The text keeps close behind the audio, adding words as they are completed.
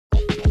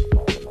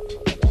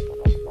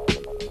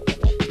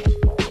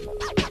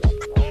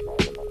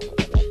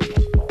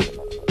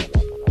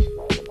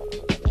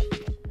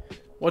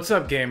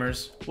What's up,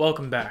 gamers?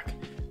 Welcome back.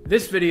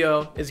 This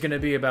video is going to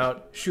be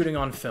about shooting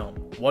on film.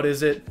 What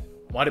is it?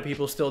 Why do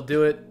people still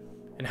do it?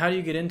 And how do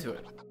you get into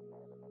it?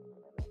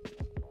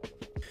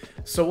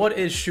 So what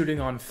is shooting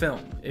on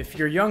film? If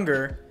you're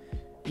younger,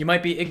 you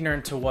might be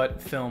ignorant to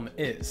what film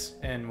is.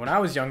 And when I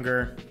was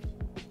younger,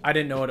 I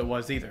didn't know what it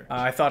was either.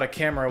 I thought a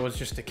camera was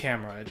just a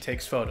camera. It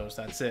takes photos,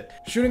 that's it.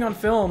 Shooting on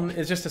film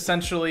is just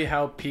essentially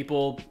how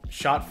people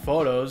shot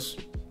photos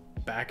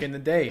back in the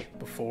day,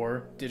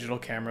 before digital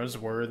cameras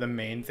were the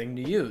main thing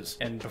to use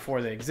and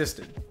before they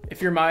existed.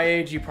 If you're my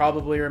age, you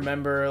probably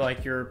remember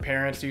like your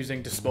parents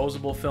using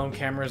disposable film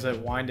cameras that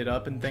winded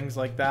up and things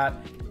like that.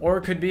 Or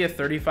it could be a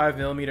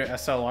 35mm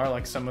SLR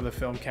like some of the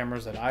film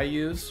cameras that I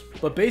use.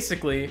 But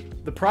basically,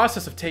 the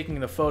process of taking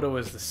the photo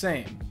is the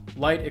same.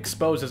 Light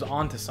exposes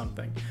onto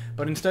something,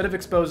 but instead of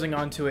exposing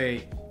onto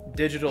a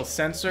digital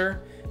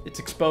sensor, it's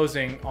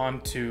exposing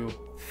onto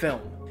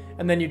film.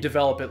 And then you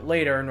develop it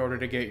later in order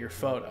to get your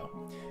photo.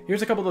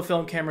 Here's a couple of the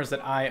film cameras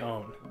that I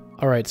own.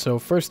 Alright, so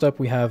first up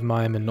we have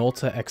my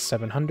Minolta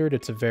X700.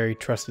 It's a very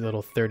trusty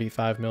little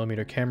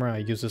 35mm camera. I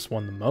use this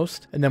one the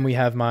most. And then we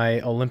have my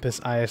Olympus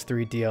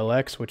IS3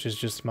 DLX, which is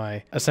just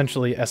my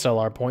essentially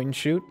SLR point and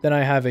shoot. Then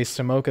I have a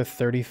Simoca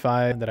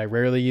 35 that I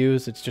rarely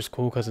use. It's just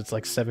cool because it's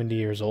like 70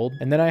 years old.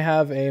 And then I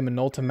have a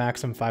Minolta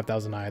Maxim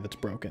 5000i that's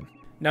broken.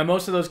 Now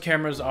most of those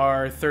cameras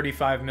are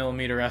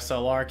 35mm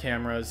SLR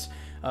cameras.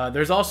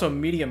 There's also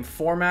medium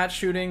format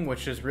shooting,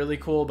 which is really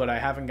cool, but I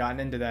haven't gotten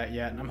into that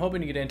yet, and I'm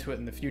hoping to get into it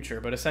in the future,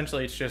 but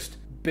essentially it's just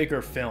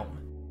bigger film.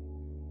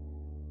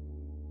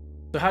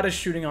 So how does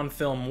shooting on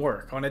film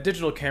work? On a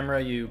digital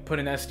camera, you put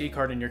an SD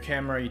card in your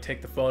camera, you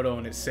take the photo,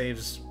 and it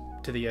saves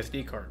to the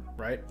SD card,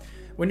 right?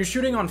 When you're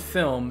shooting on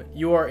film,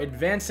 you are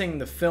advancing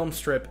the film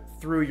strip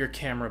through your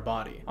camera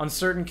body. On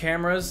certain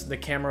cameras, the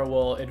camera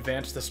will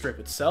advance the strip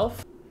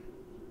itself,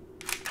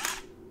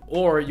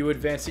 or you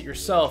advance it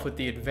yourself with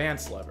the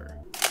advance lever.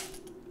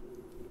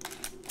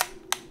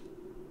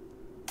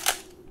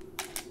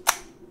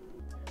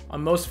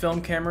 On most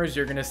film cameras,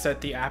 you're going to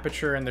set the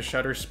aperture and the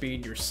shutter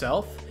speed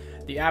yourself.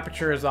 The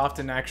aperture is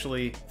often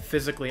actually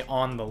physically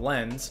on the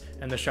lens,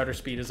 and the shutter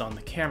speed is on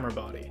the camera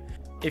body.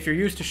 If you're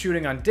used to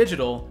shooting on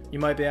digital, you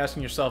might be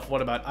asking yourself,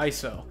 what about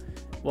ISO?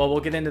 Well, we'll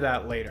get into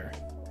that later.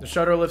 The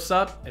shutter lifts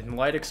up, and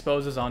light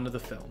exposes onto the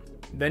film.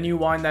 Then you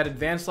wind that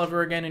advance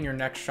lever again, and your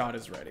next shot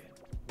is ready.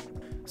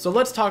 So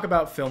let's talk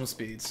about film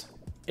speeds.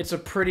 It's a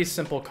pretty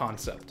simple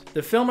concept.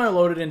 The film I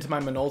loaded into my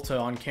Minolta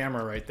on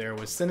camera right there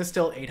was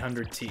Cinestill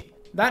 800T.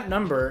 That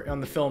number on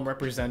the film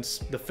represents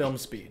the film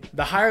speed.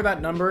 The higher that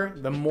number,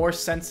 the more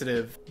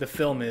sensitive the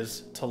film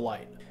is to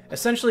light.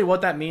 Essentially what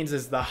that means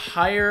is the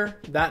higher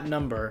that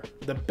number,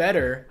 the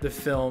better the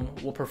film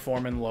will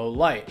perform in low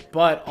light,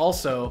 but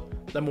also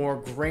the more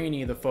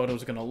grainy the photo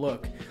is going to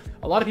look.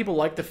 A lot of people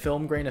like the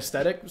film grain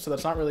aesthetic, so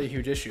that's not really a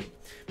huge issue.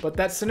 But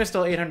that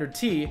Cinestill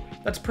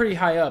 800T, that's pretty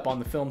high up on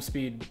the film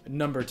speed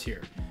number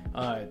tier.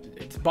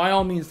 It's by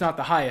all means not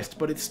the highest,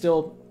 but it's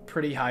still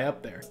pretty high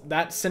up there.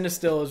 That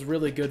Cinestill is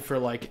really good for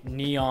like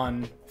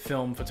neon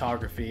film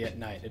photography at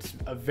night. It's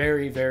a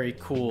very, very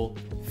cool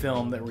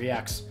film that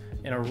reacts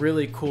in a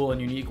really cool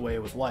and unique way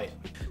with light.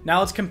 Now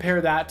let's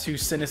compare that to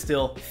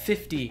Cinestill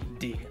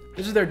 50D.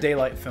 This is their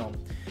daylight film.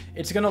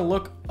 It's gonna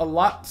look a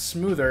lot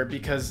smoother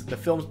because the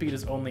film speed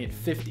is only at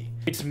 50.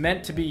 It's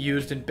meant to be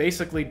used in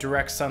basically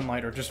direct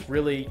sunlight or just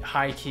really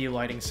high key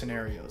lighting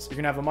scenarios. You're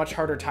gonna have a much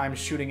harder time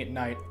shooting at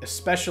night,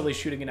 especially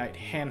shooting at night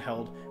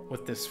handheld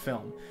with this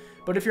film.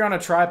 But if you're on a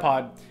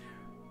tripod,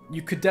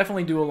 you could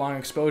definitely do a long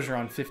exposure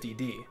on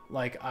 50D,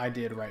 like I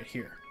did right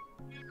here.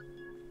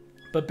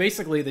 But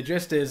basically the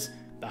gist is,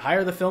 the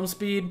higher the film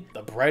speed,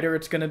 the brighter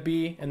it's gonna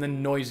be, and the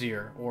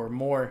noisier or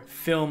more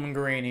film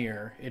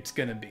grainier it's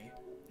gonna be.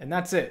 And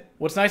that's it.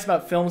 What's nice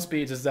about film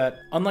speeds is that,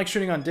 unlike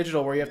shooting on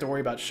digital where you have to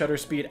worry about shutter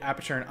speed,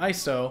 aperture, and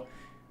ISO,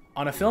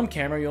 on a film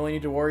camera you only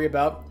need to worry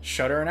about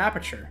shutter and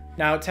aperture.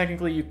 Now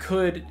technically you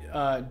could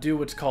do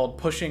what's called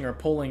pushing or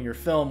pulling your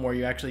film, where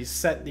you actually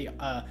set the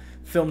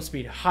film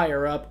speed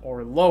higher up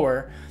or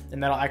lower,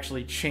 and that'll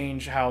actually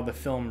change how the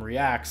film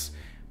reacts.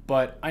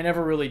 But I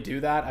never really do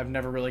that. I've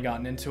never really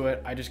gotten into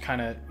it. I just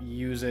kind of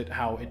use it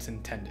how it's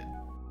intended.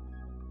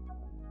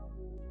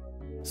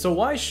 So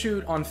why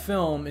shoot on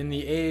film in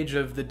the age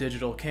of the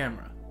digital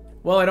camera?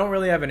 Well, I don't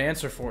really have an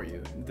answer for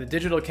you. The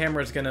digital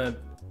camera is going to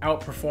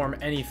outperform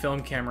any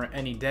film camera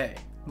any day.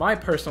 My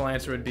personal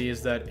answer would be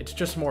is that it's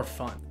just more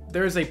fun.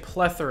 There's a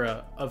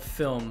plethora of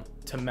film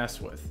to mess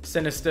with.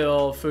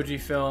 Cinestill,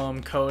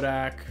 Fujifilm,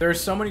 Kodak.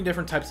 There's so many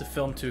different types of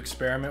film to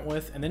experiment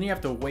with, and then you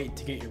have to wait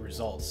to get your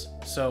results.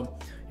 So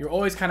you're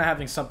always kind of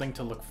having something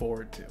to look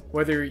forward to.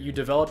 Whether you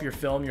develop your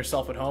film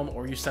yourself at home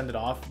or you send it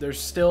off, there's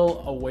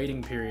still a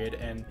waiting period,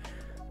 and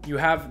you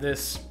have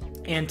this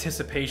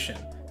anticipation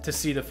to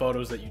see the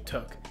photos that you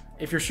took.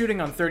 If you're shooting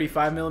on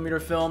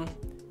 35mm film,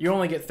 you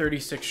only get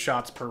 36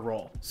 shots per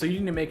roll. So you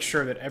need to make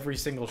sure that every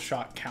single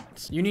shot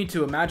counts. You need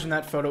to imagine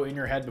that photo in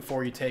your head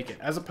before you take it,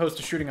 as opposed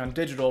to shooting on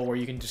digital where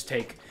you can just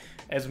take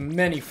as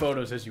many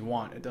photos as you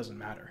want, it doesn't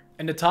matter.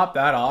 And to top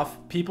that off,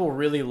 people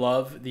really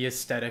love the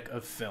aesthetic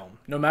of film.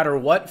 No matter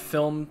what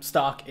film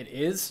stock it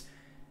is,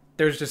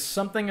 there's just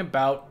something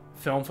about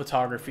film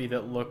photography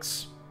that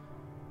looks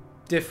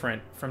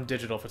different from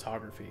digital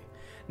photography.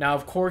 Now,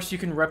 of course, you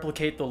can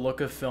replicate the look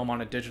of film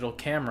on a digital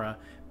camera,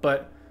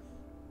 but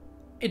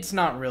it's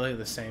not really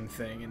the same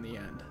thing in the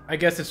end. I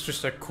guess it's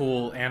just a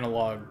cool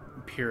analog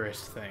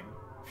purist thing,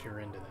 if you're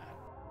into that.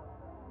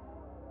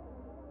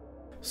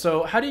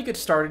 So, how do you get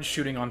started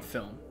shooting on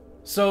film?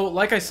 So,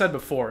 like I said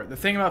before, the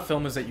thing about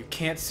film is that you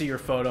can't see your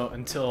photo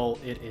until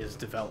it is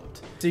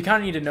developed. So you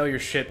kind of need to know your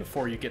shit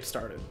before you get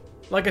started.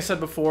 Like I said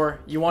before,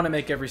 you want to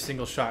make every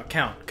single shot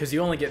count, because you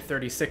only get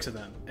 36 of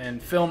them,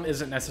 and film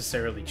isn't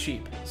necessarily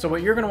cheap. So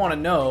what you're going to want to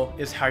know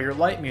is how your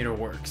light meter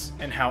works,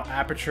 and how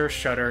aperture,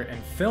 shutter,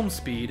 and film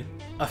speed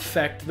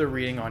affect the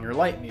reading on your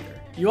light meter.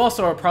 You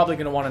also are probably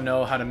going to want to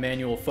know how to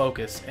manual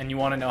focus, and you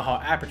want to know how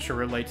aperture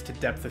relates to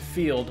depth of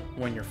field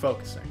when you're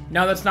focusing.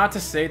 Now, that's not to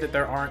say that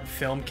there aren't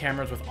film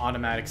cameras with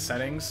automatic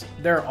settings.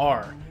 There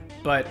are.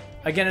 But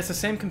again, it's the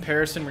same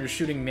comparison when you're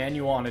shooting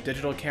manual on a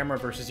digital camera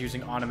versus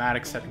using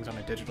automatic settings on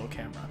a digital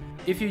camera.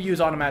 If you use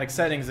automatic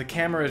settings, the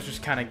camera is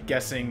just kind of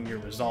guessing your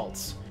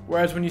results.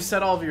 Whereas when you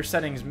set all of your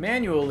settings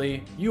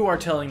manually, you are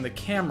telling the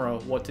camera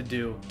what to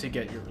do to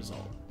get your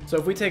result. So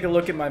if we take a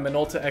look at my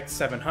Minolta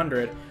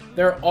X700,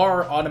 there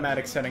are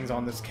automatic settings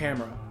on this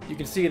camera. You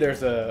can see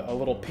there's a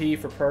little P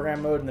for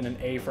program mode and then an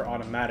A for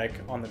automatic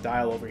on the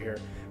dial over here.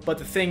 But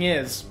the thing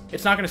is,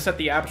 it's not going to set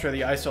the aperture or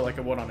the ISO like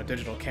it would on a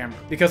digital camera.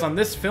 Because on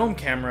this film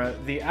camera,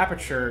 the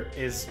aperture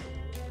is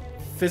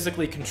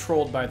physically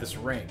controlled by this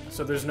ring.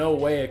 So there's no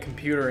way a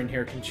computer in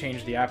here can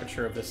change the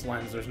aperture of this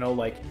lens. There's no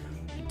like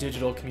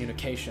digital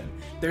communication.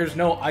 There's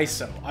no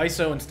ISO.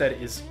 ISO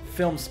instead is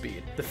film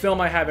speed. The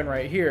film I have in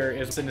right here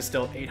is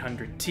Cinestill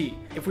 800T.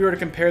 If we were to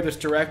compare this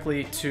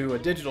directly to a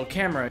digital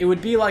camera, it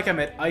would be like I'm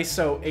at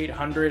ISO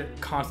 800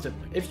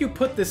 constantly. If you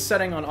put this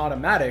setting on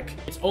automatic,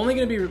 it's only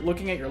going to be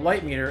looking at your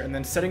light meter and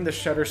then setting the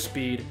shutter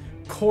speed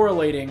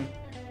correlating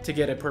to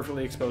get a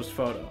perfectly exposed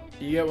photo.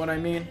 You get what I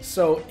mean?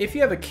 So if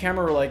you have a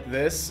camera like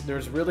this,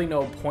 there's really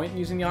no point in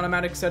using the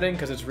automatic setting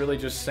because it's really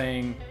just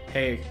saying,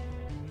 hey,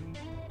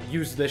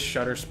 use this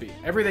shutter speed.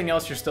 Everything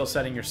else you're still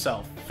setting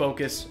yourself.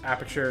 Focus,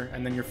 aperture,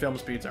 and then your film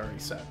speed's already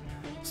set.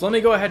 So let me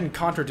go ahead and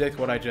contradict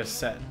what I just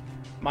said.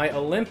 My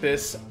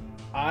Olympus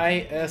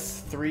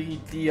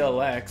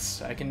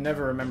IS3DLX, I can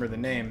never remember the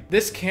name,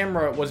 this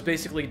camera was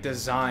basically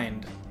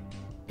designed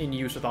in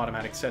use with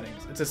automatic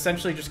settings. It's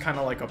essentially just kind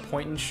of like a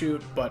point and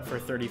shoot, but for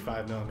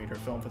 35mm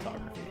film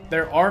photography.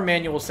 There are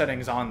manual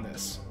settings on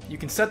this. You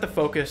can set the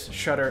focus,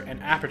 shutter,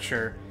 and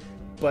aperture,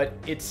 but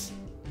it's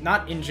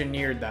not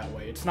engineered that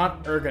way. It's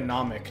not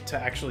ergonomic to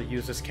actually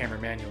use this camera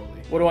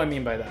manually. What do I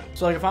mean by that?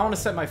 So like if I want to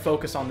set my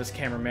focus on this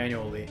camera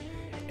manually,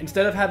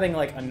 instead of having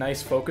like a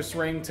nice focus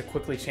ring to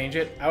quickly change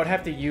it, I would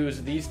have to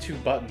use these two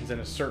buttons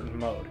in a certain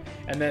mode.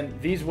 And then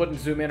these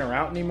wouldn't zoom in or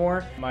out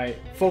anymore. My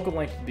focal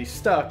length would be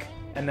stuck,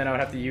 and then I would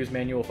have to use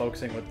manual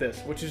focusing with this,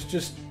 which is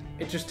just,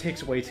 it just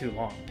takes way too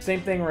long.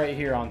 Same thing right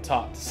here on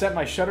top. To set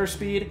my shutter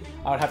speed,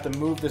 I would have to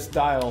move this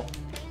dial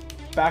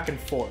back and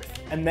forth.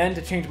 And then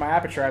to change my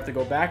aperture, I have to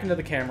go back into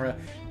the camera,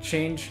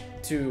 change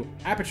to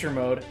aperture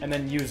mode, and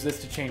then use this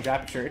to change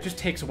aperture. It just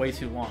takes way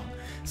too long.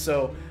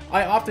 So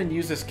I often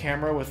use this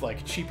camera with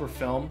like cheaper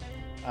film,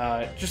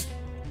 just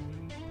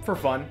for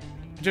fun,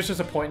 just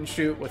as a point and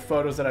shoot with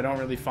photos that I don't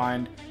really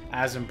find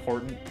as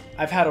important.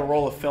 I've had a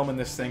roll of film in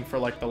this thing for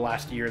like the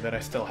last year that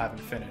I still haven't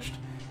finished.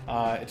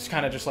 It's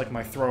kind of just like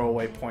my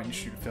throwaway point and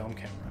shoot film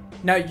camera.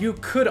 Now you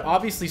could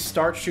obviously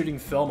start shooting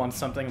film on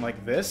something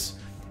like this,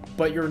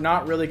 but you're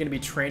not really going to be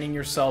training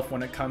yourself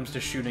when it comes to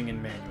shooting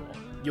in manual.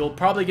 You'll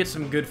probably get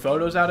some good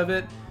photos out of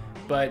it,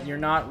 but you're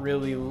not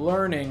really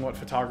learning what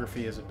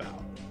photography is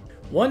about.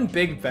 One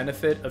big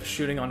benefit of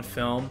shooting on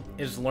film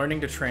is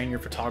learning to train your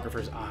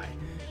photographer's eye.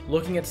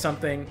 Looking at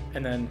something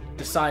and then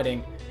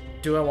deciding,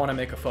 do I want to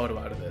make a photo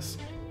out of this?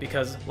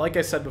 Because like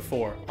I said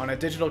before, on a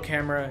digital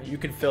camera, you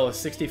can fill a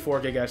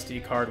 64 gig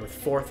SD card with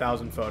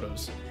 4,000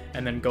 photos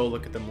and then go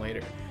look at them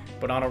later.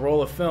 But on a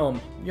roll of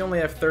film, you only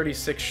have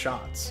 36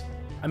 shots.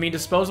 I mean,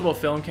 disposable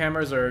film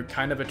cameras are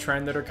kind of a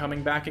trend that are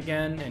coming back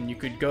again, and you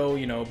could go,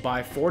 you know,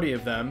 buy 40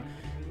 of them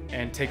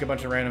and take a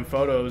bunch of random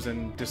photos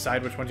and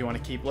decide which ones you want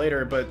to keep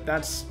later, but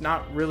that's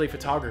not really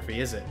photography,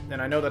 is it? And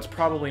I know that's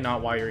probably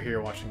not why you're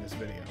here watching this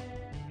video.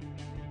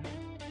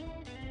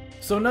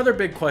 So another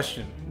big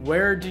question,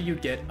 where do you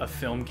get a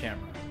film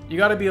camera? You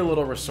gotta be a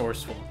little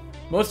resourceful.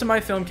 Most of my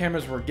film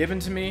cameras were given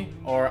to me,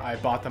 or I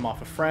bought them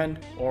off a friend,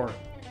 or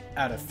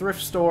at a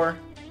thrift store.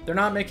 They're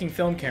not making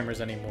film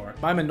cameras anymore.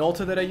 My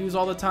Minolta that I use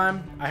all the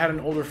time, I had an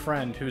older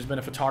friend who's been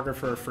a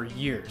photographer for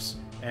years,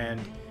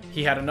 and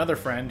he had another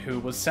friend who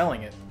was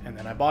selling it, and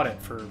then I bought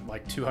it for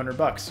like 200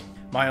 bucks.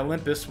 My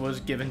Olympus was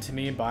given to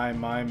me by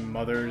my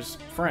mother's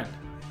friend,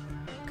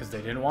 because they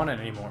didn't want it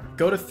anymore.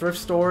 Go to thrift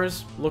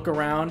stores, look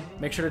around,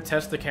 make sure to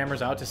test the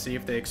cameras out to see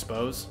if they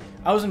expose.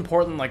 I was in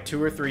Portland like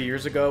 2 or 3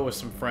 years ago with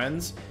some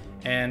friends,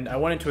 and I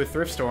went into a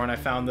thrift store and I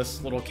found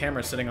this little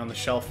camera sitting on the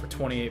shelf for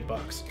 28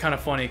 bucks. Kind of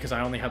funny because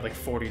I only had like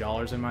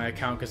 $40 in my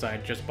account because I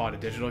had just bought a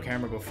digital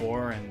camera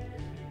before, and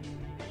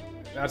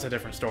that's a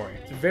different story.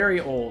 It's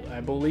very old.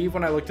 I believe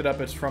when I looked it up,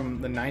 it's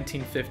from the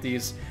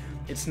 1950s.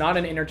 It's not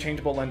an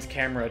interchangeable lens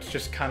camera, it's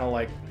just kind of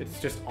like, it's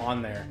just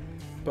on there.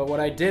 But what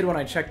I did when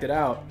I checked it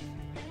out,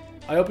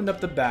 I opened up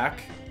the back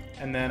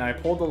and then I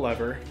pulled the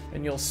lever,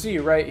 and you'll see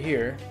right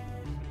here.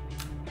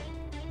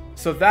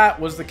 So that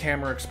was the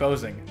camera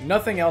exposing.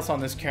 Nothing else on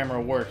this camera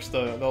works.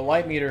 The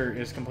light meter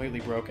is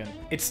completely broken.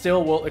 It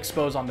still will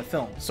expose on the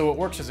film, so it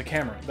works as a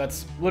camera.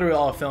 That's literally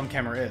all a film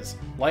camera is.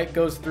 Light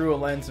goes through a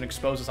lens and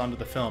exposes onto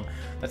the film.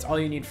 That's all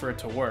you need for it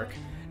to work.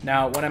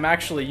 Now, when I'm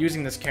actually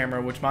using this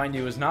camera, which mind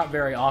you is not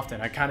very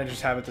often, I kind of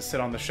just have it to sit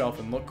on the shelf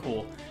and look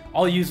cool,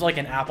 I'll use like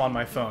an app on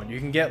my phone. You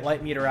can get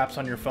light meter apps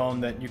on your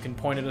phone that you can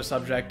point at a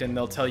subject and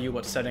they'll tell you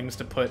what settings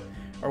to put,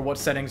 or what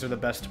settings are the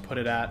best to put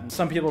it at. And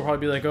some people will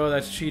probably be like, oh,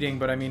 that's cheating,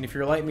 but I mean, if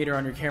your light meter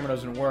on your camera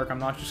doesn't work,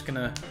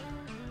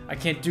 I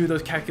can't do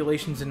those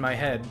calculations in my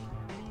head.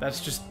 That's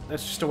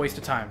just a waste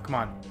of time, come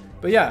on.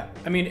 But yeah,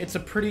 I mean, it's a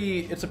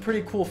pretty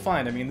cool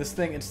find. I mean, this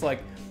thing, it's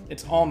like,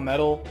 it's all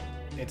metal.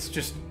 It's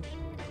just,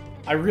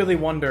 I really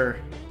wonder,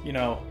 you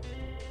know,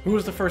 who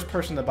was the first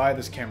person to buy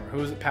this camera? Who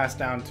was it passed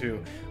down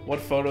to? What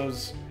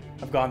photos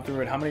have gone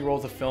through it? How many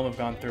rolls of film have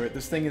gone through it?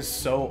 This thing is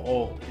so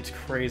old, it's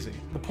crazy.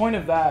 The point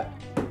of that,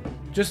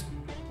 just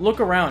look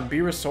around,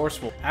 be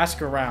resourceful,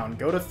 ask around,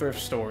 go to thrift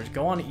stores,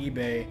 go on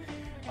eBay.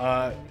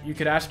 You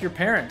could ask your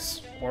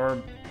parents,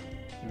 or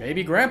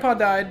maybe grandpa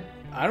died,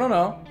 I don't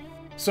know.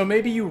 So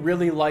maybe you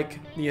really like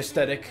the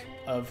aesthetic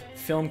of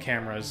film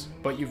cameras,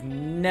 but you've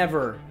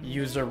never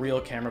used a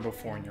real camera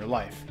before in your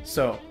life.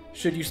 So,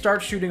 should you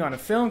start shooting on a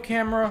film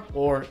camera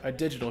or a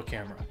digital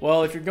camera?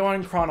 Well, if you're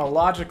going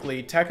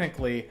chronologically,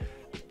 technically,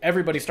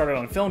 everybody started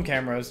on film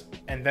cameras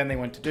and then they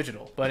went to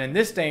digital. But in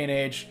this day and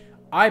age,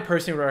 I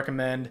personally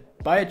recommend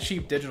buy a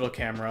cheap digital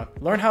camera,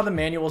 learn how the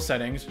manual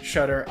settings,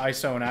 shutter,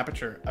 ISO, and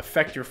aperture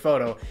affect your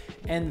photo,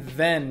 and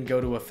then go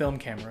to a film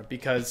camera.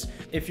 Because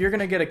if you're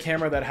gonna get a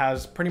camera that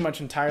has pretty much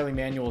entirely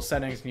manual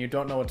settings and you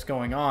don't know what's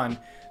going on,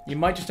 you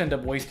might just end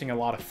up wasting a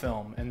lot of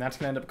film, and that's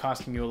gonna end up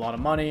costing you a lot of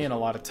money and a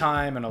lot of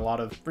time and a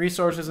lot of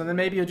resources, and then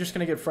maybe you're just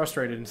gonna get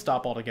frustrated and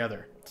stop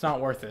altogether. It's not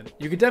worth it.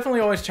 You could definitely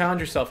always challenge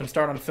yourself and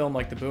start on film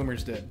like the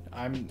boomers did.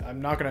 I'm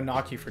not gonna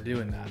knock you for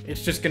doing that.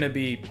 It's just gonna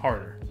be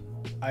harder.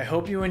 I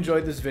hope you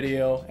enjoyed this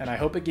video, and I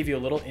hope it gave you a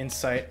little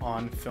insight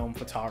on film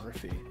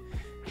photography.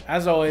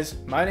 As always,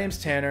 my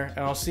name's Tanner,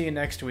 and I'll see you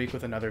next week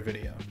with another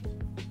video.